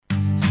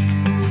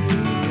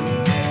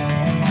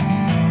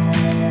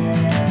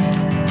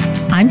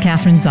I'm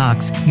Kathryn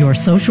Zox, your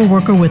social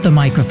worker with a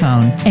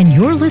microphone, and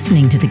you're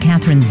listening to The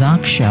Kathryn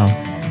Zox Show.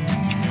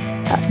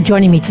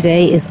 Joining me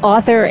today is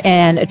author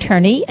and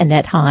attorney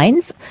Annette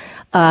Hines.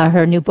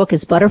 Her new book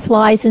is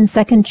Butterflies and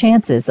Second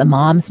Chances, a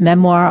mom's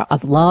memoir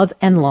of love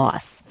and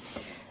loss.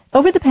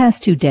 Over the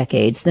past 2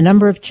 decades, the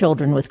number of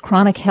children with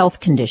chronic health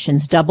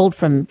conditions doubled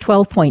from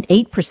 12.8%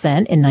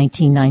 in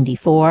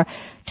 1994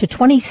 to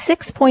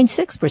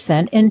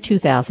 26.6% in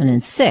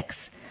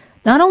 2006.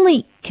 Not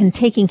only can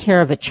taking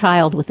care of a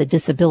child with a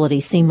disability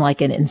seem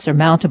like an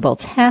insurmountable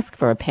task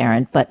for a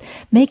parent, but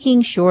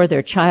making sure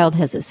their child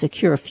has a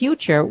secure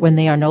future when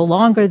they are no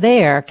longer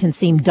there can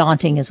seem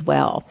daunting as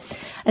well.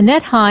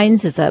 Annette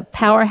Hines is a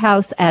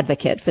powerhouse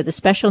advocate for the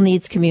special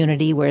needs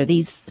community, where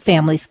these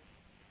families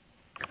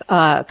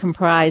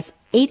comprise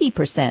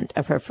 80%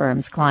 of her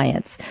firm's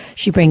clients.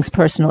 She brings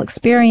personal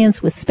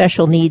experience with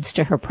special needs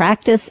to her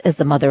practice as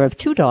the mother of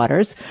 2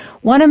 daughters,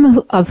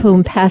 one of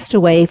whom passed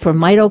away from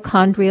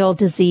mitochondrial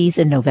disease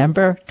in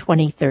November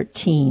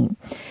 2013.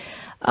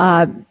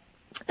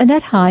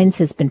 Annette Hines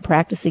has been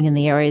practicing in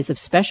the areas of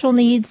special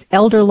needs,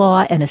 elder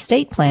law, and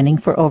estate planning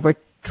for over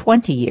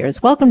 20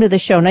 years. Welcome to the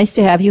show. Nice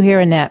to have you here,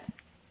 Annette.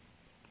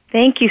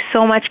 Thank you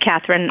so much,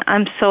 Kathryn.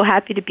 I'm so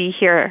happy to be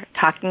here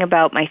talking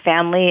about my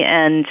family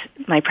and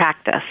my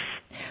practice.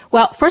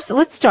 Well, first,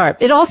 let's start.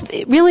 It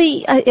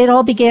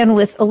all began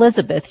with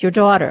Elizabeth, your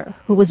daughter,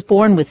 who was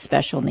born with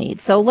special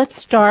needs. So let's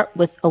start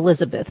with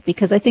Elizabeth,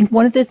 because I think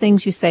one of the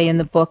things you say in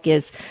the book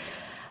is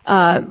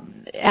after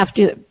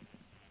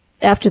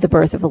the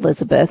birth of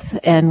Elizabeth,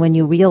 and when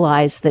you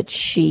realize that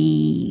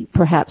she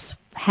perhaps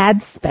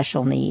had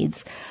special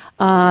needs,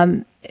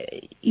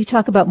 you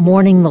talk about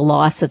mourning the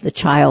loss of the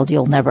child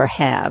you'll never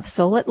have.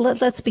 So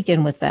let's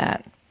begin with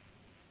that.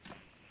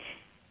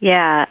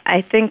 Yeah,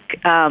 I think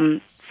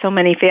so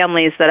many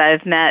families that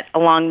I've met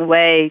along the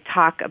way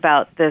talk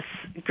about this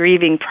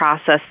grieving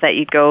process that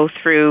you go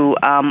through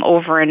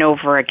over and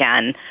over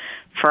again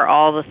for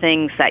all the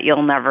things that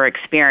you'll never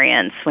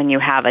experience when you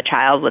have a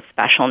child with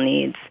special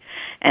needs.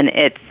 And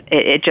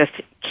it just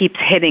keeps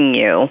hitting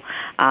you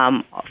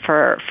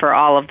for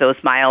all of those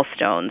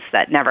milestones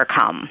that never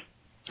come.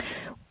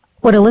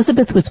 When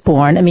Elizabeth was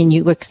born, I mean,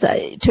 you were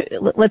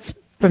let's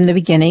from the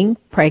beginning,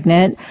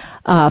 pregnant,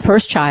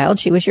 first child.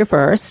 She was your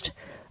first.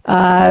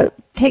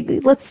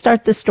 Let's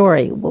start the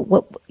story.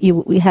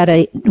 We had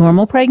a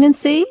normal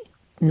pregnancy,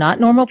 not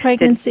normal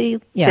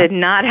pregnancy. Did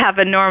not have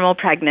a normal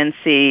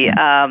pregnancy.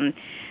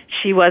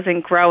 She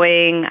wasn't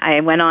growing. I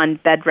went on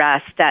bed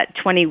rest at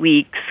 20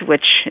 weeks,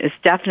 which is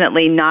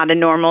definitely not a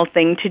normal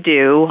thing to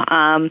do.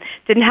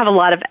 Didn't have a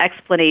lot of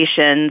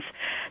explanations.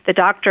 The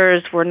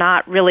doctors were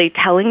not really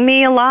telling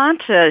me a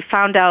lot. I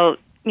found out,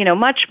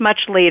 much,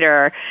 much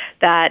later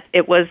that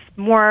it was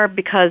more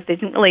because they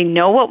didn't really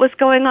know what was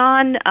going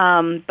on.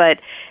 But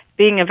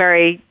being a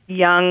very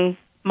young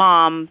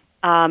mom,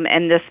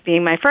 and this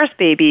being my first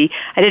baby,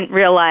 I didn't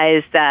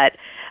realize that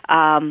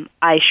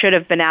I should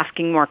have been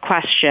asking more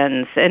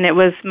questions. And it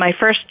was my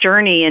first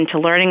journey into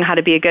learning how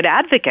to be a good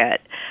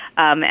advocate.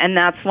 And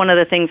that's one of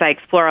the things I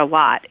explore a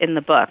lot in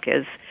the book,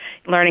 is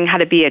learning how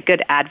to be a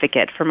good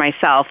advocate for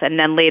myself and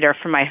then later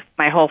for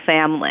my whole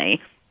family.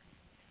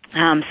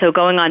 So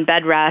going on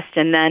bed rest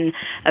and then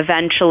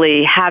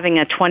eventually having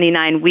a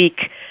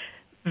 29-week,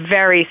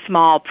 very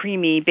small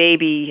preemie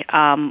baby,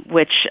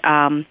 which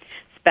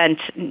spent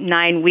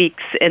 9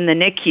 weeks in the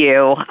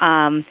NICU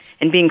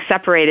and being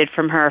separated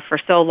from her for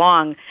so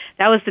long.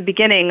 That was the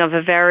beginning of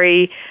a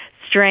very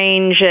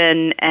strange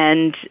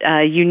and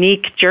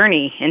unique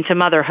journey into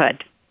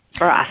motherhood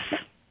for us.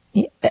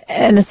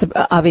 And it's,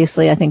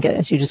 obviously, I think,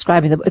 as you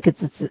describe in the book,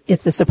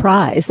 it's a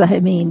surprise. I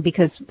mean,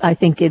 because I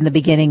think in the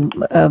beginning,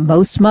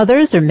 most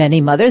mothers or many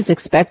mothers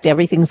expect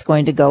everything's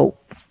going to go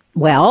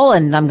well,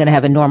 and I'm going to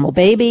have a normal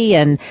baby,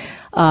 and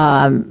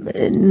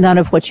none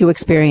of what you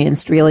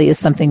experienced really is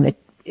something that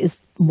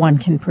one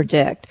can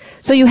predict.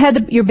 So you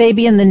had your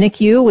baby in the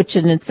NICU, which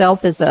in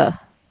itself is I'm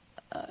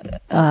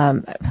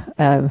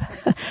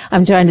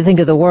trying to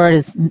think of the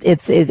word.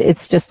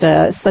 It's just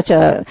such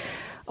a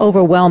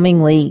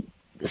overwhelmingly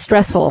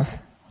stressful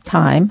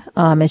time,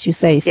 as you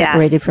say,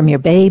 separated from your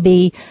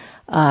baby,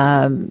 being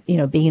in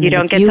the You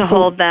don't get to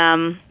hold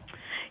them.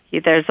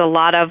 There's a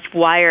lot of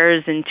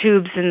wires and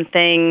tubes and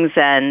things,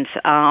 and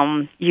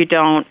you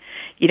don't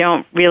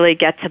really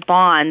get to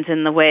bond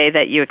in the way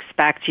that you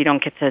expect. You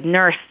don't get to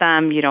nurse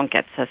them. You don't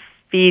get to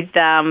feed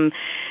them.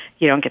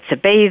 You don't get to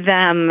bathe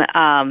them.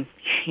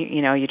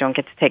 You don't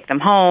get to take them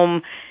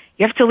home.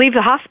 You have to leave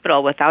the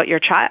hospital without your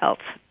child.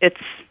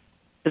 It's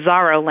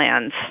bizarro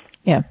land.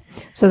 Yeah.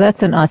 So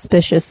that's an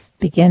auspicious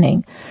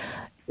beginning.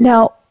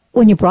 Now,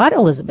 when you brought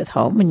Elizabeth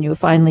home, when you were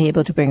finally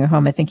able to bring her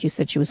home, I think you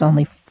said she was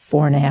only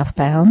 4.5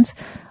 pounds.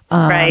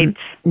 Right.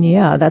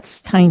 Yeah,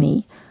 that's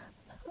tiny.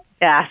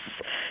 Yes.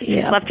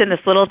 She slept in this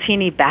little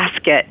teeny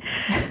basket.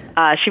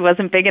 She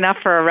wasn't big enough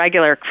for a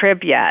regular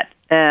crib yet.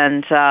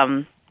 And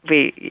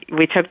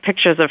we took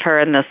pictures of her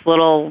in this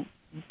little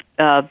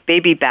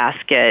baby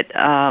basket.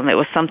 It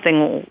was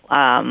something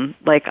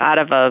like out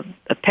of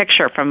a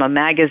picture from a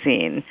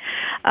magazine.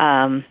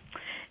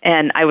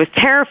 And I was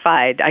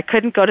terrified. I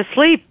couldn't go to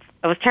sleep.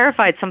 I was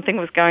terrified something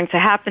was going to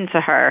happen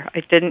to her. I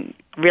didn't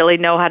really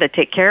know how to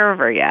take care of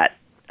her yet.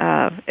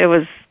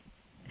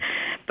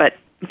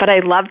 But I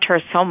loved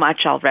her so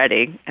much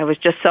already. I was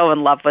just so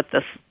in love with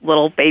this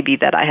little baby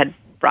that I had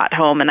brought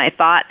home, and I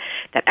thought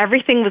that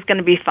everything was going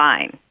to be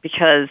fine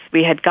because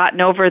we had gotten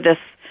over this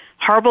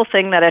horrible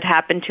thing that had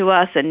happened to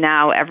us, and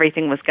now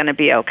everything was going to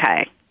be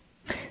okay.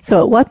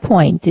 So at what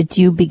point did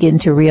you begin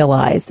to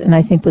realize, and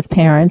I think with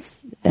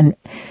parents, and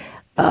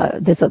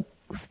there's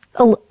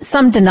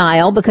some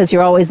denial because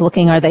you're always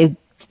looking, are they,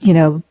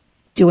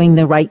 doing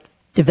the right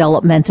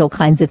developmental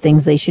kinds of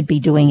things they should be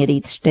doing at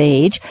each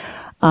stage?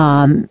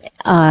 And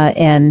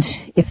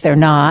if they're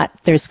not,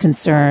 there's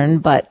concern,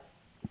 but,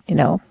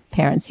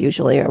 parents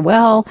usually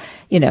are,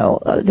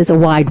 there's a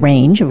wide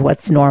range of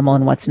what's normal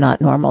and what's not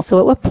normal. So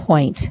at what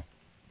point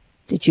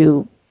did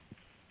you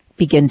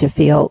begin to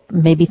feel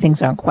maybe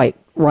things aren't quite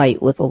right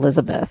with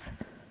Elizabeth?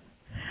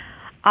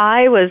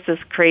 I was this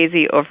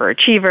crazy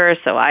overachiever,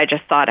 so I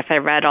just thought if I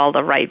read all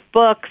the right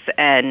books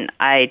and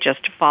I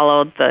just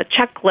followed the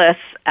checklist,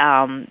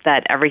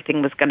 that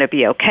everything was going to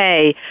be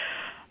okay.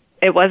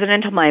 It wasn't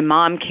until my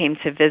mom came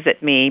to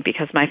visit me,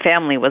 because my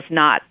family was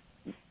not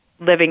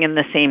living in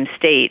the same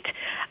state,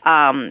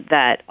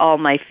 that all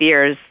my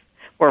fears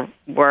were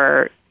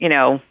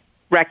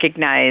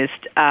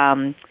recognized.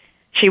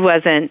 She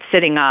wasn't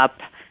sitting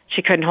up.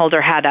 She couldn't hold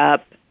her head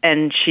up,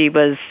 and she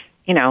was,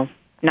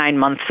 9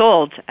 months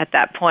old at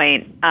that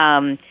point.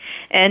 And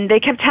they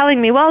kept telling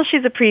me, well,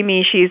 she's a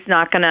preemie. She's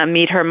not going to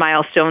meet her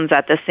milestones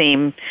at the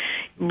same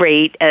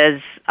rate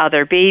as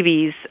other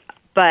babies.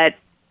 But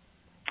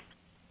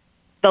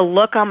the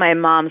look on my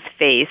mom's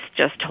face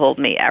just told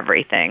me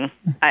everything.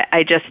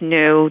 I just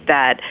knew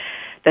that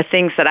the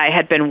things that I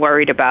had been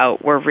worried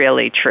about were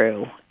really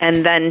true.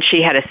 And then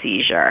she had a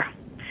seizure.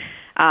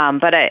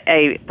 But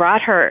I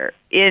brought her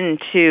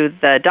into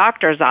the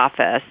doctor's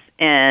office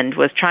and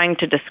was trying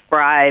to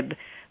describe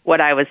what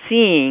I was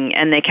seeing,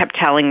 and they kept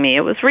telling me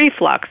it was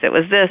reflux, it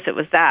was this, it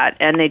was that,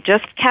 and they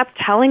just kept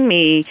telling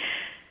me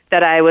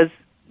that I was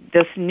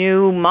this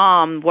new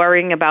mom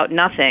worrying about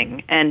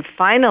nothing. And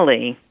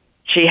finally,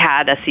 she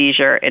had a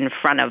seizure in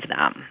front of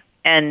them,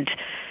 and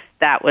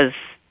that was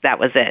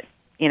it.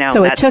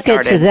 So it took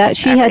it to that.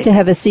 She had to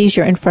have a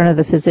seizure in front of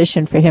the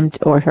physician for him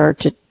or her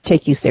to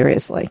take you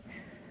seriously.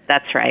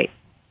 That's right.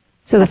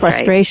 So the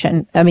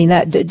frustration, right. I mean,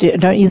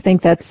 don't you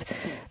think that's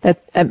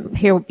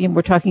here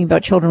we're talking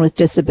about children with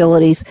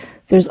disabilities.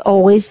 There's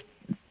always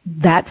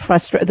that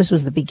frustration. This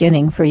was the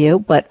beginning for you,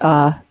 but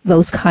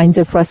those kinds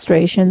of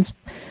frustrations,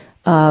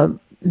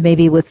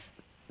 maybe with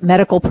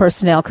medical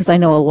personnel, because I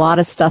know a lot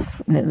of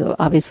stuff,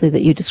 obviously,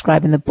 that you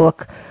describe in the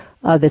book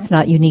that's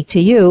not unique to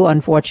you,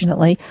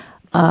 unfortunately,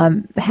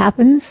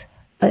 happens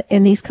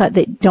in these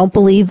they don't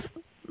believe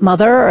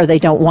mother, or they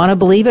don't want to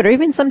believe it, or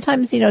even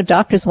sometimes,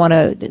 doctors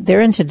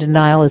they're into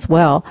denial as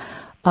well.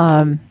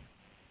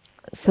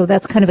 So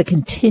that's kind of a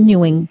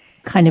continuing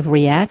kind of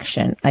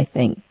reaction, I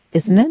think,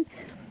 isn't it?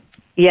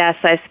 Yes,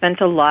 I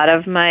spent a lot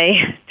of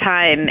my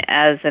time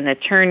as an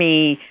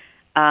attorney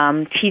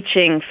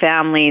teaching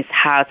families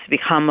how to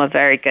become a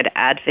very good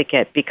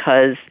advocate,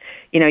 because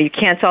you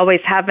can't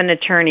always have an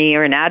attorney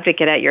or an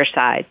advocate at your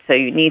side. So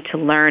you need to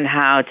learn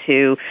how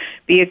to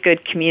be a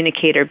good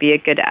communicator, be a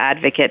good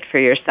advocate for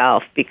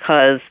yourself,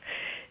 because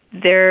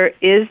there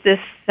is this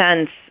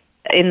sense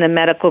in the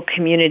medical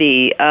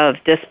community of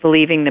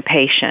disbelieving the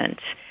patient.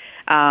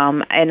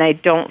 And I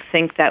don't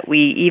think that we,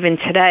 even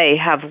today,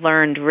 have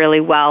learned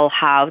really well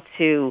how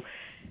to,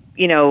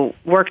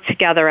 work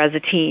together as a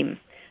team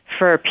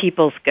for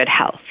people's good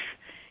health,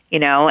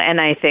 and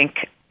I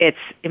think it's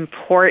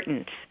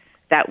important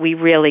that we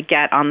really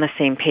get on the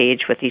same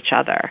page with each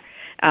other,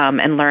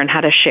 and learn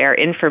how to share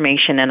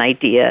information and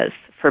ideas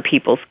for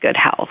people's good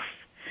health.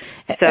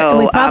 So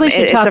we probably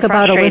should talk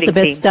about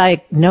Elizabeth's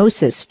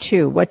diagnosis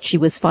too, what she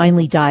was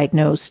finally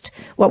diagnosed,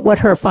 what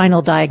her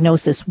final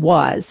diagnosis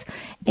was.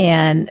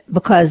 And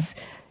because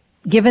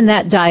given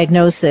that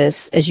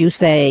diagnosis, as you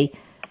say,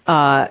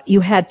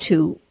 you had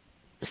to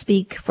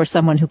speak for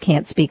someone who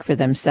can't speak for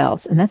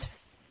themselves. And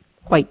that's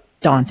quite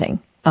daunting.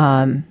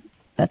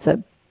 That's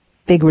a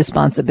big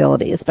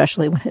responsibility,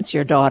 especially when it's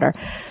your daughter.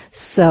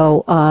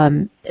 So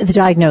the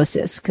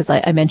diagnosis, because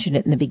I mentioned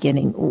it in the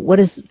beginning, what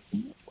is,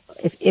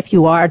 if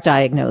you are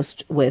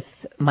diagnosed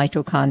with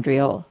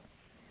mitochondrial,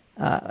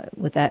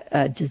 with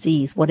that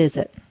disease, what is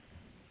it?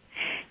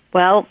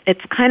 Well,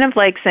 it's kind of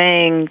like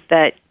saying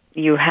that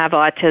you have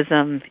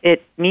autism.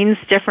 It means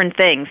different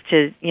things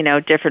to,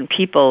 different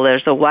people.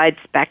 There's a wide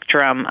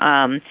spectrum.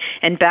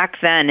 And back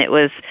then it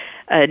was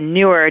a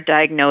newer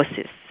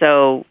diagnosis.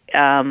 So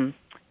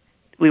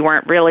we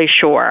weren't really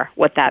sure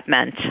what that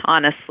meant,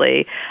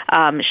 honestly.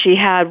 She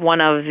had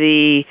one of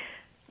the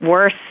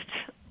worst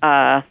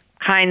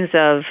kinds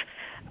of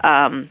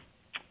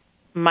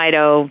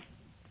mito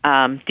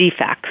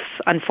defects,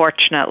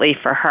 unfortunately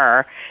for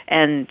her.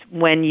 And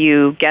when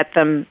you get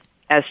them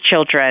as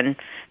children,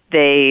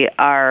 they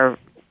are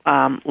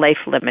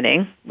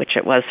life-limiting, which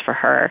it was for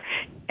her,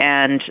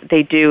 and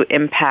they do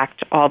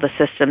impact all the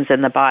systems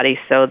in the body.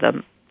 So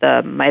the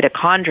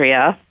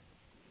mitochondria,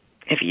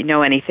 if you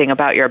know anything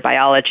about your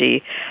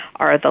biology,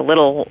 are the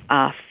little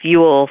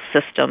fuel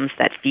systems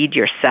that feed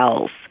your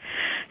cells.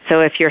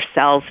 So if your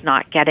cell's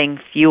not getting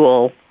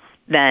fuel,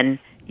 then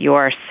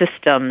your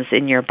systems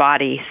in your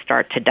body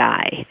start to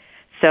die.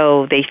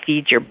 So they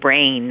feed your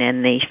brain,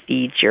 and they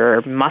feed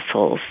your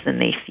muscles, and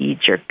they feed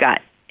your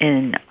gut.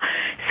 And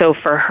so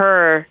for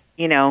her,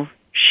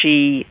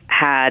 she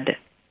had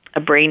a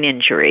brain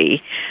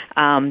injury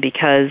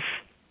because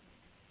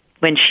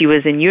when she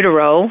was in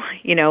utero,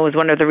 it was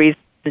one of the reasons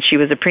she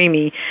was a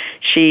preemie.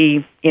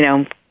 She,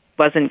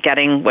 wasn't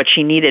getting what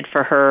she needed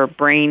for her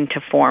brain to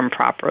form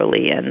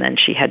properly, and then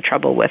she had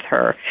trouble with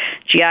her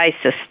GI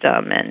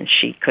system, and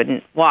she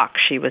couldn't walk.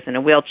 She was in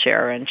a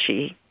wheelchair, and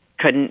she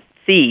couldn't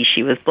see.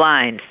 She was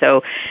blind,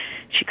 so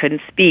she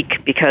couldn't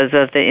speak because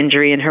of the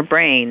injury in her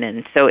brain,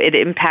 and so it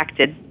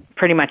impacted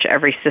pretty much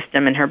every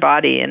system in her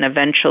body, and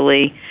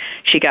eventually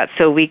she got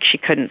so weak she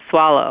couldn't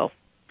swallow,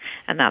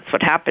 and that's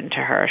what happened to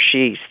her.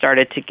 She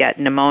started to get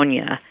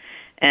pneumonia,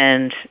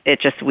 and it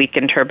just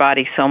weakened her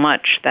body so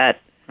much that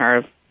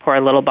her poor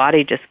little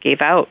body just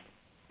gave out.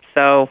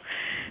 So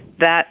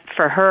that,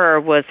 for her,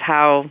 was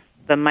how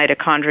the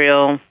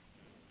mitochondrial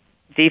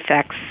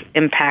defects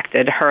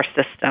impacted her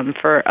system.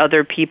 For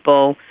other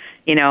people,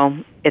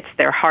 it's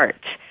their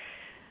heart.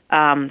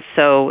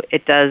 So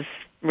it does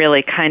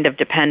really kind of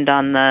depend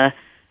on the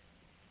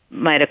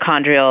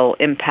mitochondrial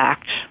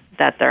impact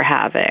that they're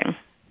having.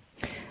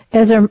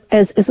 As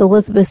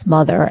Elizabeth's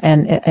mother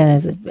and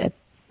as at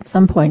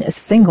some point a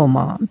single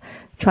mom,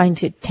 trying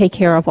to taking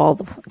care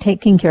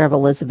of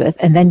Elizabeth,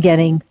 and then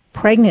getting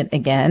pregnant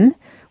again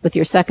with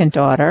your second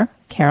daughter,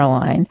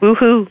 Caroline.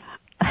 Woohoo!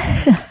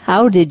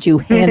 How did you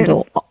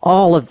handle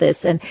all of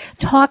this? And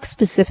talk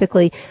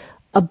specifically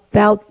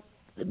about,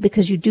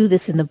 because you do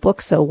this in the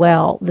book so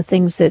well, the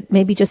things that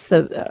maybe just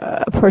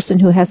a person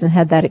who hasn't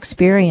had that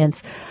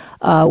experience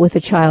with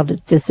a child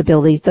with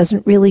disabilities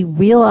doesn't really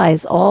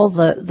realize all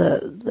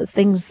the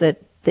things that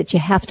you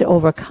have to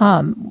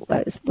overcome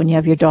when you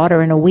have your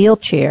daughter in a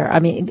wheelchair. I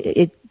mean,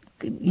 it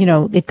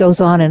goes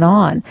on and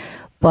on,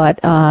 but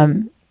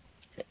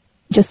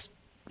just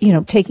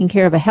taking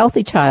care of a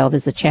healthy child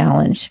is a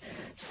challenge.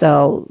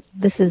 So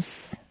this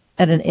is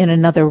in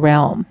another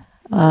realm.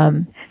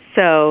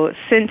 So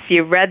since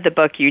you read the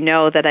book, you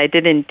know that I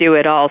didn't do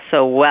it all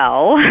so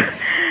well.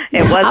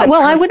 It wasn't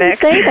well, perfect. I wouldn't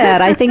say that.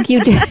 I think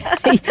you did.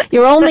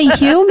 You're only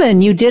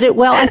human. You did it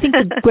well. I think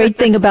the great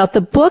thing about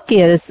the book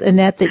is,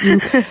 Annette, that you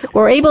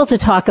were able to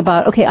talk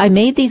about, okay, I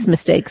made these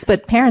mistakes,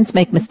 but parents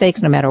make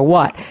mistakes no matter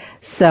what.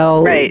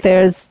 So right.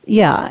 There's,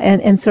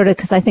 and sort of,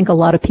 because I think a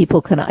lot of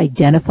people can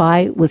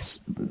identify with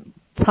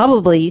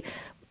probably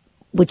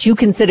what you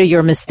consider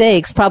your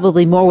mistakes,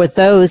 probably more with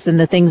those than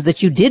the things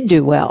that you did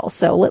do well.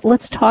 So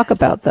let's talk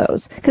about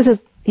those.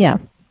 Because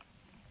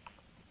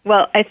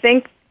Well, I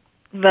think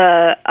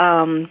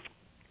the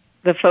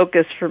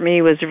focus for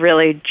me was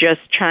really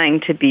just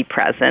trying to be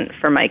present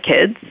for my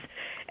kids.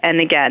 And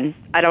again,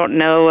 I don't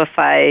know if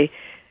I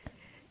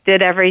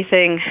did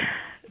everything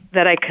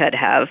that I could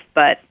have,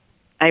 but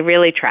I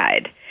really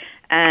tried.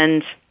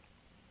 And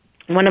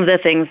one of the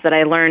things that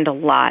I learned a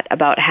lot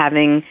about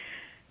having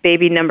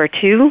baby number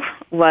 2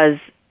 was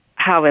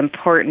how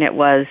important it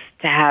was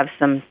to have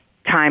some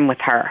time with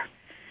her.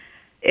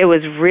 It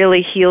was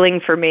really healing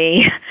for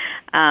me,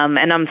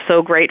 and I'm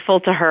so grateful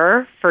to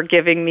her for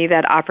giving me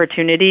that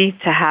opportunity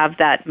to have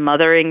that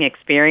mothering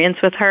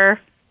experience with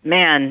her.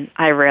 Man,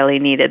 I really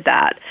needed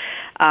that.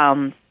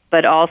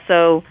 But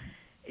also,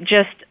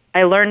 just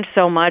I learned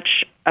so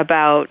much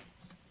about,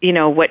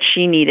 what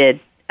she needed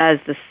as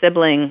the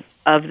sibling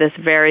of this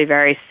very,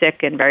 very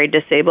sick and very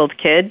disabled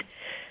kid.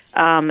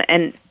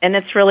 And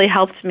it's really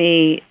helped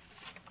me,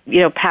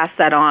 pass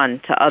that on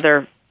to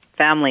other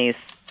families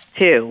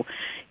too.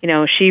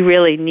 She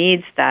really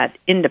needs that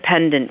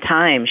independent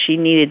time. She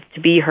needed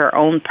to be her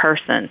own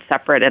person,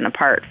 separate and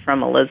apart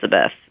from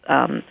Elizabeth.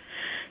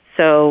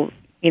 So,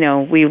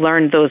 we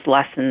learned those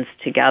lessons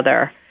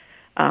together.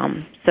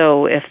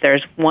 So if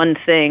there's one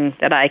thing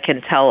that I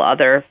can tell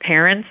other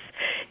parents,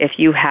 if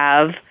you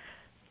have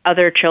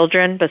other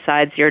children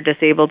besides your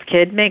disabled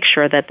kid, make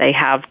sure that they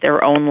have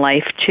their own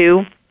life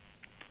too.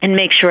 And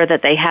make sure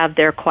that they have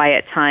their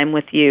quiet time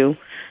with you,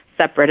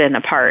 separate and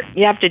apart.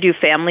 You have to do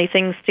family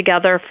things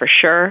together for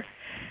sure,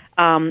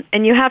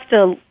 and you have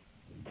to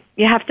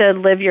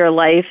live your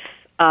life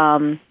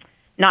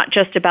not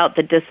just about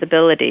the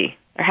disability.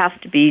 There has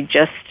to be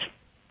just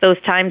those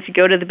times you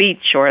go to the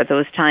beach, or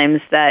those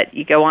times that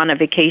you go on a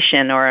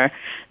vacation, or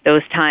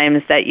those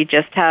times that you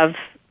just have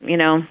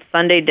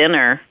Sunday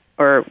dinner,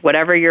 or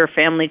whatever your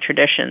family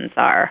traditions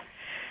are.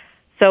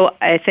 So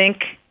I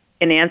think,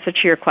 in answer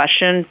to your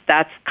question,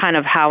 that's kind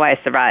of how I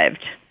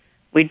survived.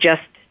 We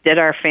just did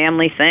our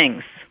family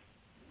things.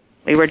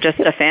 We were just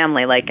a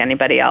family like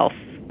anybody else.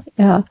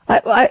 Yeah,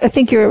 I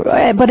think you're,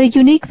 but a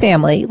unique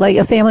family, like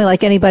a family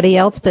like anybody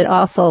else, but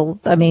also,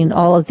 I mean,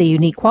 all of the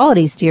unique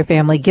qualities to your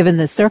family given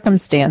the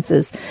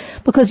circumstances,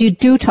 because you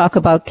do talk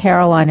about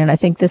Caroline, and I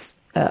think this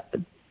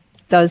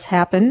does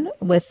happen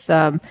with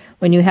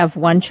when you have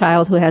one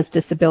child who has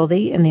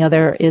disability and the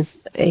other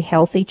is a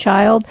healthy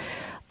child.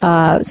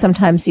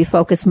 Sometimes you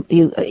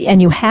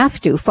have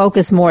to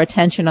focus more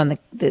attention on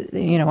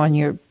on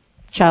your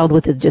child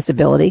with a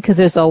disability, because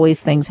there's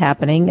always things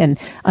happening and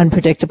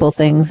unpredictable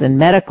things and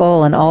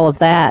medical and all of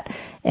that.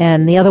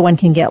 And the other one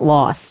can get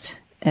lost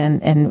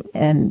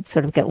and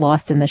sort of get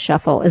lost in the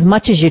shuffle as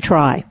much as you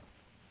try.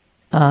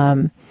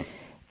 And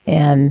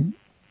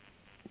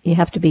you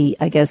have to be,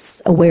 I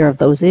guess, aware of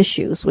those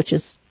issues, which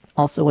is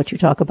also what you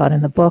talk about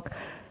in the book.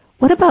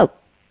 What about,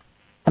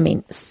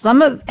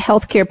 some of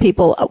healthcare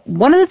people,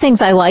 one of the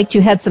things I liked,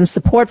 you had some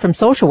support from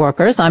social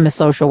workers. I'm a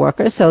social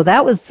worker, so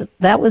that was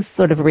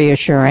sort of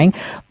reassuring.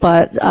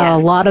 But a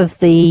lot of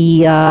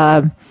the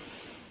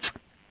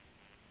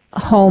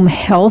home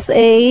health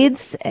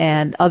aides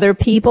and other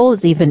people,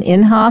 even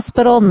in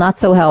hospital, not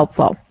so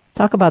helpful.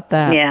 Talk about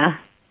that. Yeah.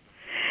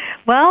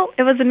 Well,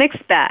 it was a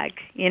mixed bag.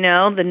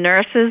 The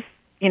nurses,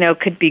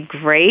 could be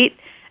great,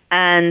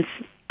 and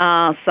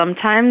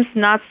sometimes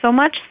not so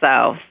much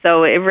so.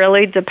 So it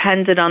really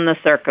depended on the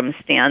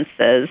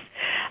circumstances.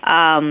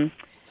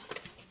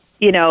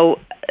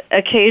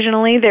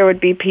 Occasionally there would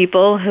be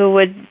people who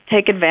would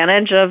take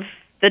advantage of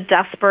the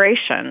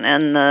desperation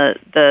and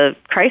the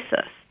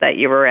crisis that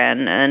you were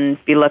in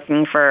and be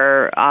looking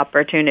for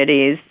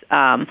opportunities.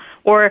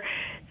 Or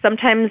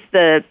sometimes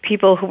the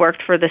people who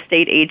worked for the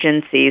state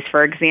agencies,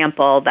 for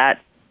example,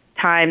 that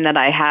time that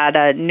I had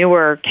a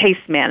newer case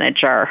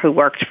manager who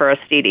worked for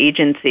a state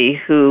agency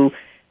who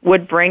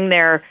would bring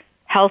their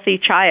healthy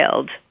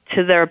child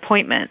to their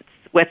appointments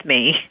with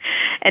me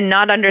and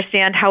not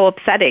understand how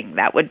upsetting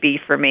that would be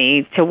for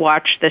me to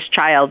watch this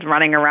child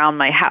running around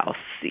my house,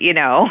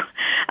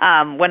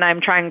 when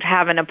I'm trying to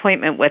have an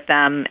appointment with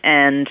them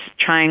and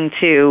trying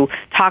to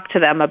talk to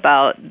them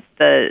about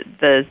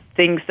the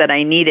things that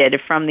I needed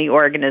from the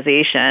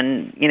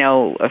organization,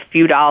 a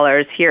few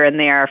dollars here and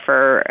there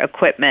for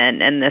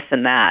equipment and this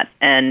and that.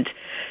 And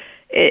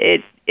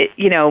it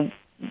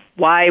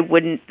why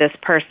wouldn't this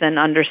person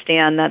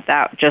understand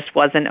that just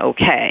wasn't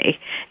okay?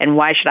 And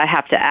why should I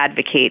have to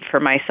advocate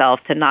for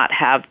myself to not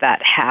have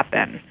that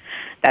happen?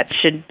 That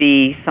should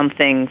be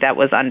something that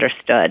was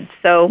understood.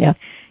 So,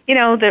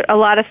 a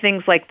lot of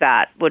things like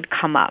that would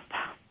come up.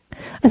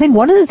 I think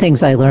one of the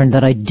things I learned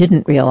that I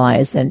didn't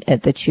realize and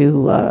that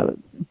you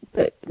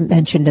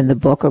mentioned in the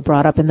book or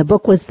brought up in the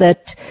book was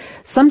that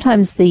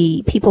sometimes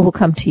the people who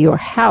come to your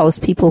house,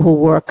 people who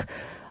work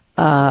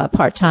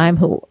part-time,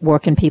 who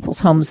work in people's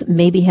homes,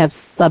 maybe have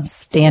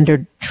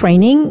substandard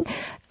training,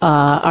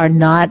 are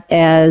not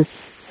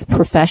as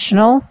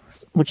professional,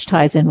 which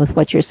ties in with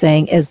what you're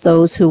saying, as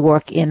those who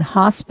work in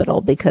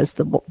hospital, because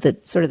the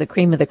sort of the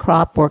cream of the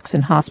crop works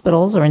in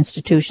hospitals or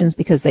institutions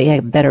because they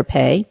have better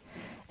pay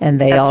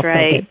and they also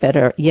get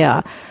better,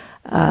 they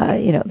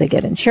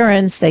get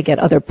insurance, they get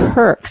other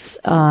perks,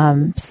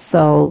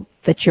 so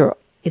that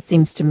it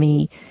seems to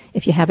me,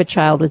 if you have a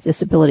child with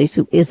disabilities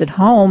who is at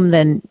home,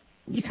 then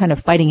you're kind of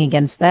fighting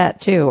against that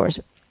too, or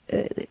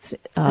it's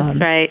that's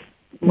right.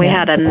 We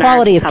had a nurse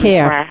quality of come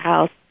care to our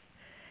house.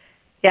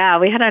 Yeah,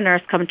 we had a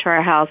nurse come to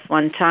our house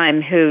one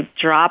time who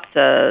dropped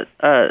a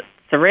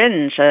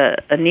syringe,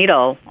 a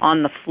needle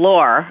on the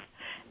floor,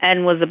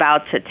 and was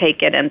about to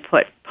take it and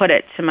put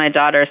it to my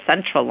daughter's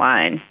central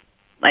line.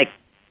 Like,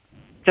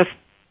 just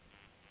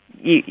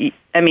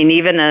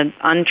even an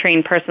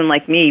untrained person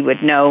like me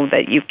would know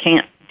that you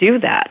can't do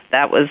that.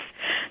 That was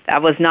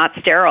not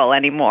sterile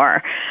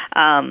anymore.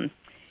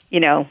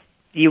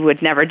 You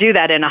would never do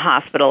that in a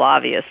hospital,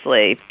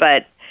 obviously,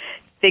 but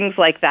things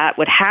like that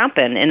would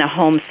happen in a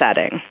home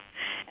setting.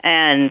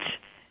 And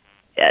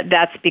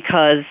that's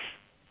because,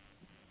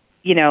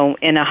 in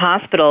a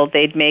hospital,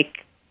 they'd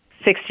make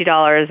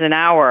 $60 an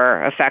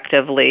hour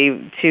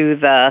effectively to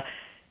the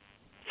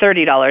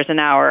 $30 an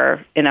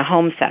hour in a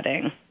home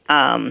setting.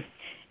 And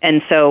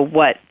so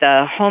what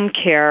the home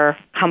care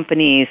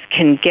companies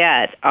can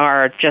get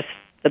are just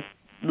the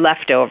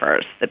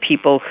leftovers, the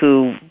people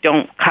who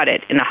don't cut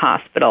it in a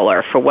hospital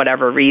or for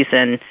whatever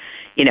reason,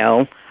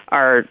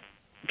 are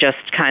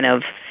just kind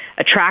of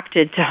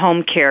attracted to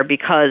home care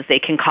because they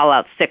can call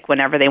out sick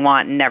whenever they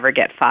want and never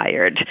get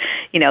fired,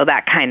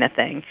 that kind of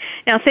thing.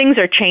 Now, things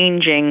are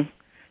changing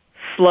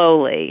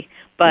slowly,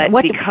 but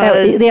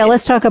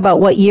let's talk about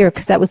what year,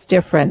 because that was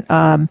different.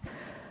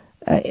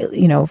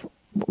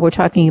 We're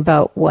talking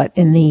about what,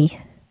 in the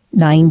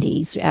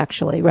 90s,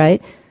 actually,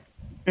 right?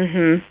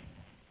 Mm-hmm.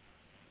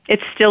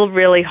 It's still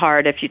really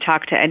hard if you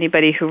talk to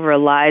anybody who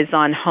relies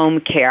on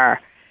home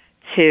care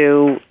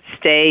to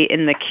stay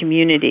in the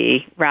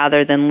community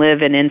rather than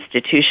live an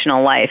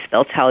institutional life.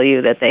 They'll tell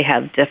you that they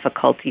have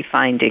difficulty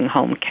finding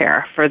home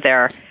care for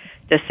their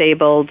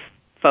disabled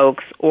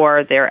folks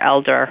or their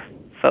elder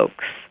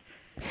folks.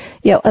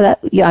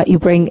 You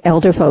bring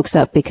elder folks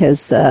up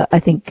because I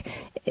think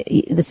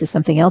this is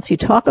something else you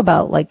talk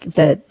about, like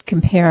that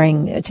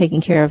comparing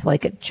taking care of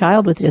like a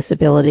child with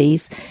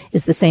disabilities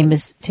is the same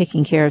as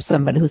taking care of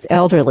somebody who's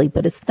elderly,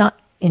 but it's not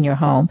in your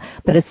home,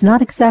 but it's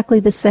not exactly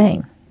the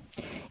same.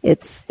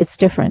 It's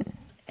different.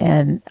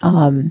 And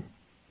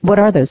what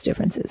are those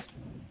differences?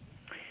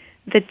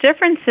 The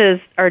differences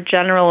are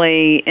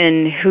generally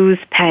in who's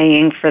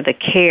paying for the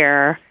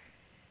care,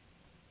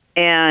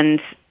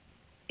 and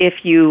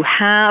if you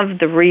have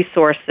the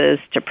resources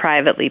to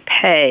privately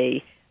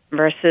pay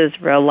versus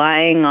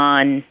relying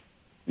on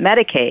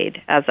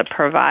Medicaid as a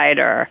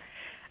provider,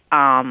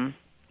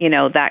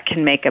 that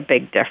can make a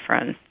big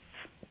difference.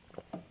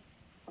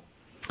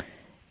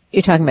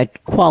 You're talking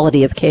about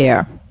quality of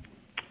care.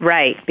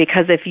 Right,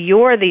 because if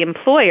you're the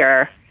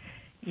employer,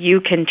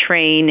 you can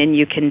train and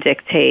you can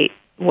dictate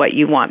what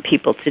you want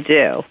people to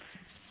do.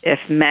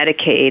 If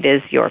Medicaid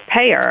is your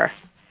payer,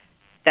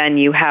 then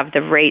you have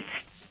the rates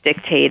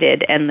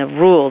dictated and the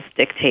rules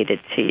dictated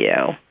to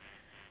you.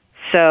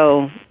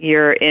 So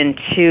you're in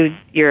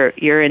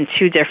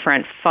two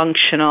different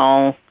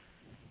functional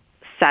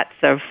sets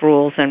of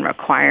rules and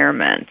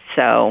requirements.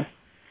 So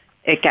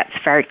it gets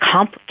very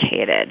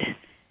complicated.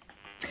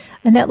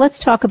 Annette, let's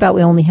talk about,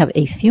 we only have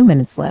a few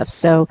minutes left.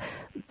 So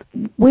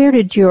where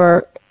did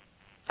your,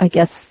 I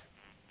guess,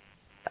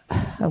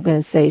 I'm going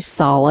to say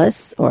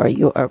solace or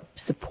your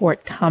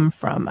support come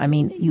from? I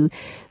mean,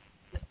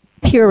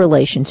 peer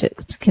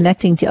relationships,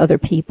 connecting to other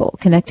people,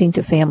 connecting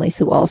to families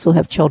who also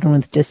have children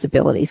with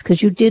disabilities,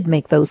 because you did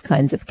make those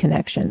kinds of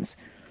connections.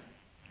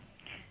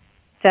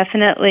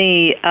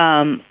 Definitely,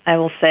 I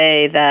will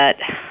say that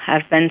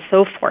I've been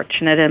so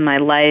fortunate in my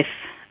life.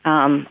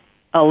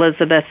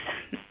 Elizabeth,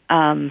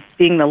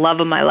 being the love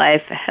of my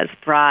life, has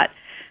brought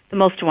the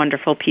most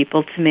wonderful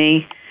people to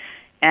me.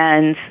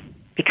 And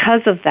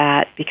because of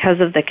that, because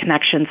of the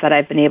connections that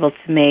I've been able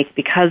to make,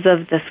 because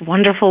of this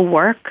wonderful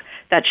work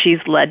that she's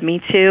led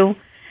me to,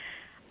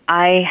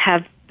 I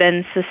have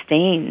been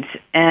sustained,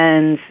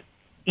 and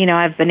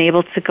I've been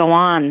able to go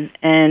on.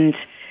 And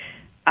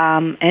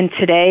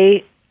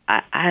today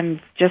I'm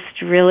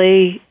just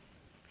really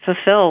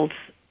fulfilled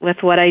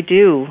with what I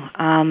do.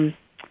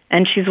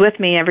 And she's with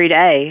me every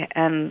day,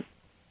 and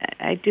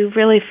I do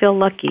really feel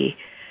lucky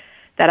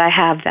that I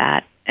have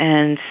that.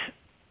 And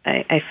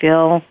I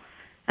feel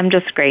I'm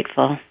just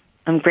grateful.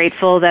 I'm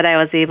grateful that I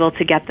was able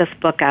to get this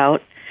book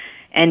out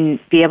and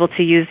be able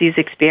to use these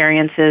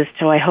experiences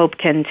to, I hope,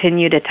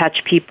 continue to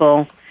touch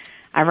people.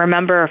 I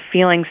remember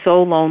feeling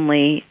so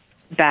lonely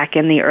back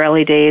in the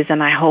early days,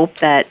 and I hope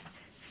that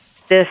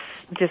this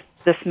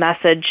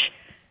message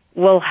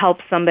will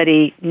help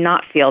somebody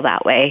not feel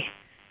that way.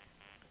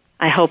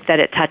 I hope that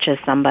it touches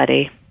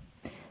somebody.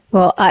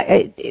 Well,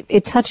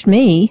 it touched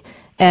me,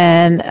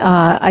 and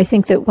I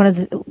think that one of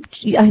the,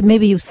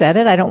 maybe you've said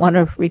it, I don't want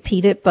to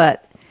repeat it,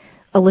 but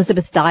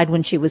Elizabeth died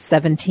when she was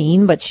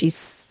 17, but she's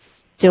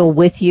still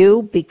with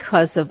you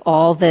because of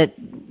all that,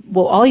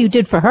 well, all you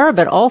did for her,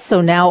 but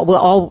also now,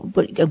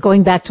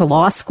 going back to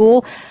law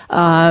school.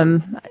 I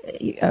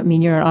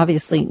mean, you're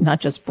obviously not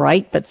just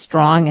bright, but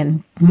strong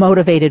and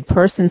motivated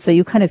person. So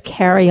you kind of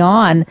carry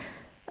on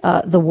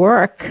the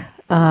work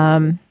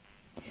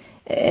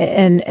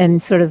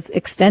and sort of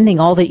extending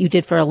all that you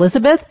did for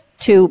Elizabeth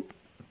to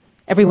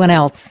everyone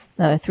else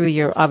through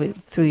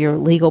your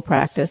legal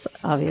practice,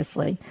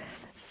 obviously.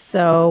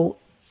 So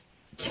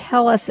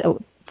tell us, a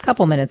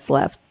couple minutes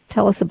left,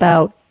 tell us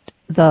about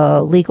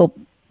the legal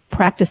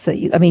practice that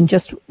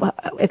just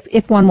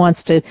if one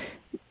wants to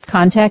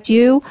contact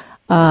you,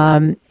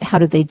 how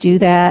do they do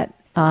that?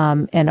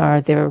 And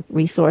are there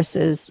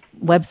resources,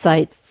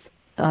 websites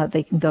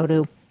they can go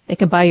to? They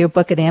can buy your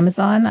book at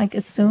Amazon, I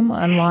assume,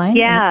 online?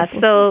 Yeah,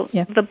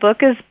 the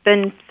book has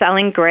been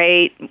selling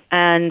great,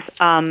 and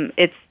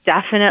it's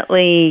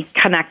definitely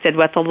connected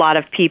with a lot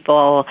of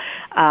people.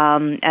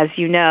 As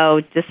you know,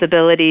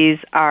 disabilities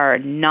are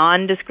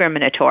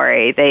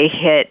non-discriminatory. They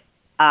hit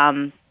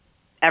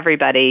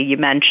everybody. You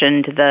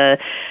mentioned the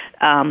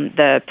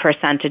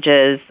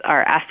percentages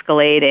are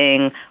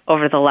escalating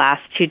over the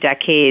last 2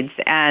 decades,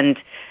 and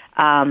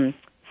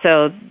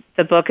so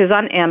the book is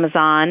on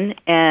Amazon,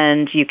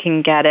 and you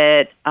can get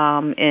it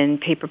in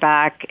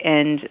paperback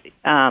and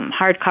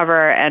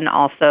hardcover, and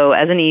also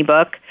as an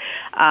ebook.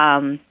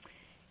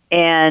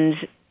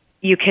 And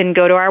you can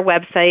go to our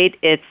website.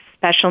 It's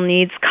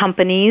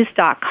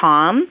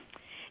specialneedscompanies.com.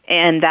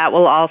 And that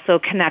will also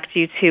connect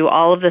you to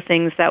all of the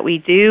things that we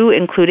do,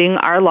 including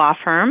our law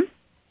firm.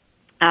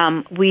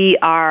 We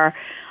are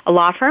a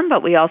law firm,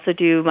 but we also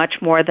do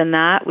much more than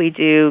that. We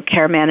do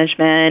care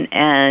management,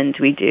 and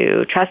we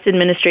do trust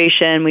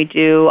administration. We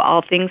do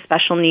all things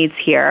special needs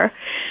here.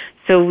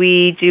 So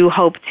we do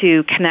hope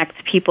to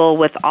connect people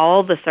with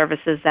all the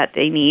services that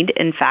they need.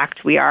 In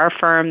fact, we are a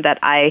firm that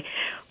I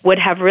would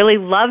have really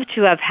loved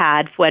to have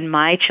had when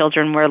my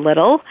children were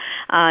little.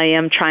 I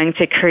am trying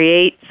to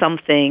create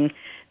something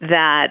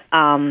that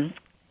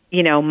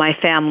my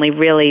family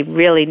really,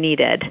 really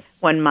needed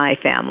when my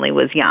family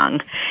was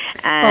young.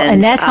 And, well,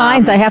 Annette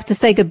Hines, I have to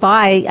say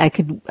goodbye. I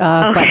could,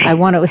 but I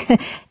want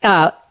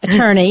to,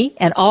 attorney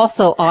and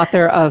also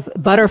author of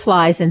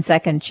Butterflies and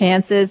Second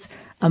Chances,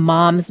 a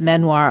mom's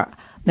memoir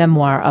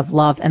of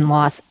love and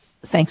loss.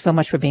 Thanks so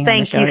much for being on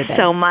the show today. Thank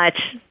you so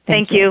much.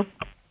 Thank you.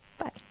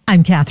 Bye.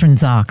 I'm Kathryn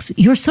Zox,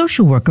 your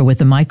social worker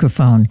with a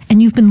microphone,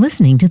 and you've been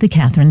listening to The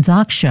Kathryn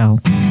Zox Show.